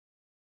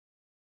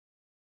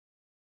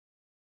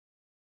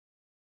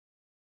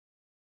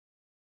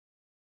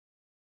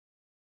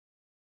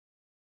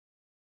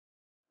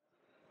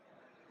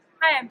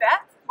Hi, I'm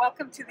Beth.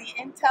 Welcome to the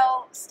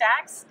Intel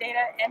Stacks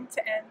Data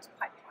End-to-End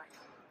Pipeline.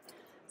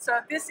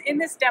 So in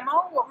this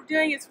demo, what we're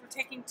doing is we're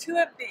taking two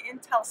of the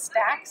Intel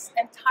stacks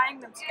and tying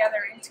them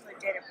together into a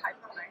data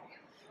pipeline.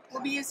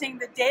 We'll be using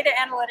the data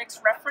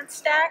analytics reference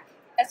stack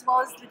as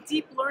well as the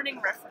deep learning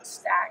reference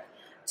stack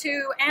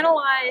to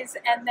analyze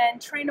and then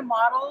train a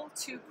model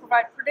to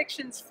provide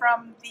predictions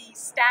from the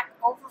Stack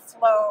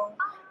Overflow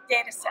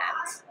data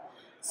set.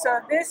 So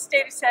this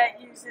data set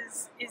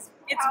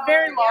it's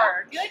very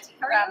large,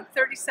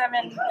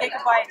 37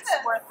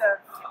 gigabytes worth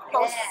of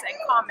posts and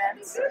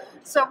comments.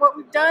 So what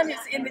we've done is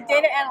in the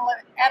data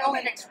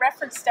analytics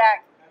reference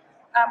stack,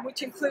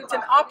 which includes an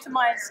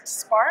optimized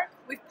Spark,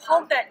 we've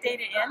pulled that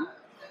data in.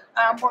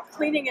 We're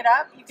cleaning it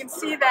up. You can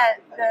see that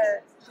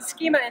the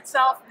schema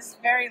itself is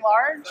very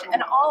large,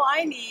 and all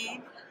I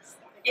need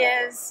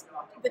is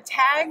the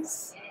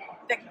tags,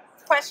 the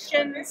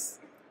questions,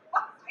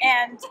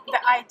 and the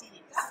IDs.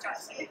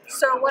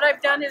 So what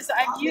I've done is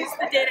I've used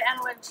the data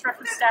analytics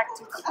reference stack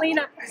to clean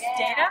up this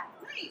data.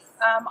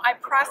 I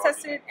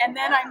process it and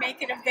then I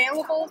make it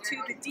available to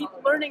the deep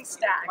learning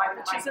stack,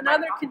 which is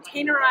another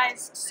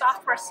containerized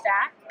software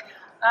stack.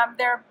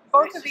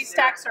 Both of these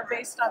stacks are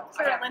based on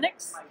Clear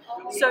Linux,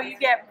 so you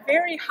get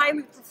very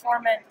highly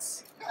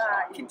performant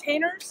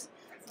containers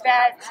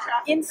that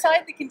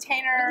inside the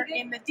container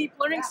in the deep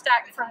learning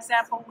stack, for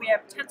example, we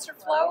have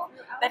TensorFlow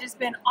that has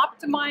been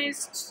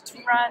optimized to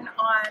run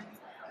on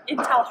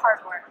Intel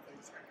hardware.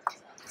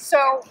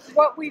 So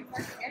what we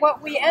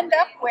end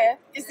up with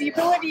is the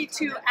ability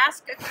to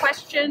ask a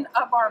question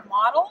of our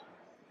model,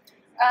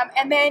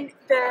 and then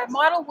the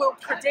model will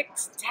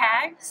predict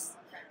tags.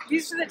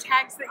 These are the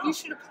tags that you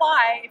should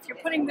apply if you're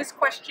putting this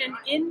question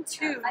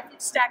into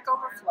Stack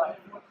Overflow.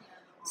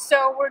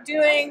 So we're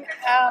doing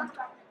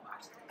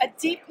a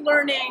deep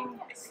learning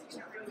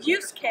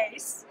use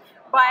case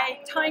by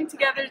tying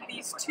together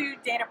these two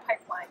data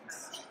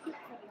pipelines.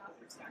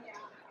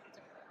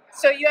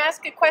 So you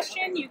ask a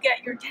question, you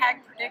get your tag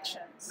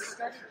predictions.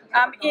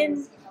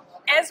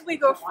 As we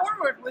go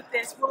forward with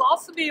this, we'll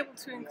also be able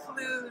to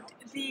include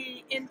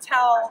the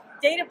Intel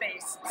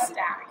database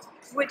stack,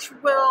 which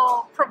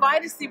will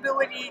provide us the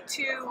ability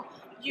to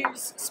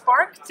use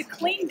Spark to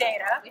clean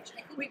data.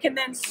 We can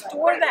then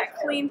store that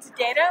cleaned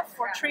data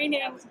for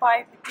training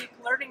by the deep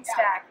learning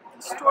stack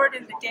and store it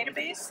in the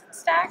database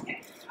stack.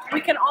 We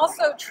can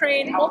also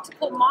train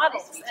multiple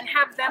models and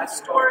have them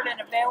stored and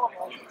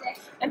available.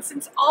 And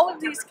since all of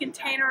these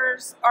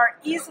containers are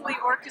easily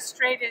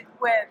orchestrated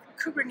with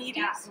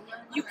Kubernetes,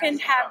 you can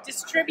have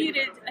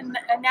distributed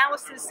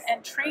analysis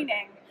and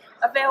training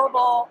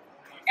available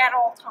at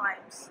all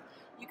times.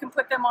 You can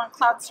put them on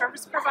cloud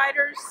service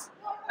providers.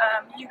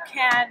 You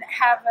can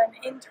have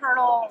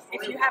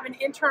if you have an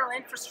internal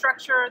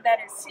infrastructure that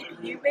is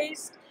CPU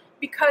based,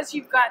 because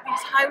you've got these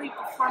highly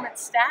performant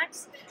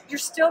stacks, you're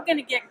still going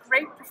to get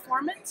great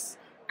performance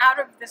out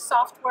of the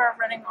software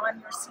running on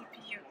your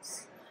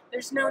CPUs.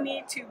 There's no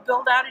need to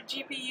build out a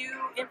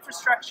GPU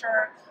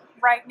infrastructure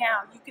right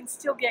now. You can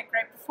still get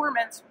great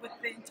performance with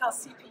the Intel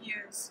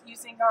CPUs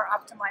using our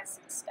optimized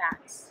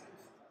stacks.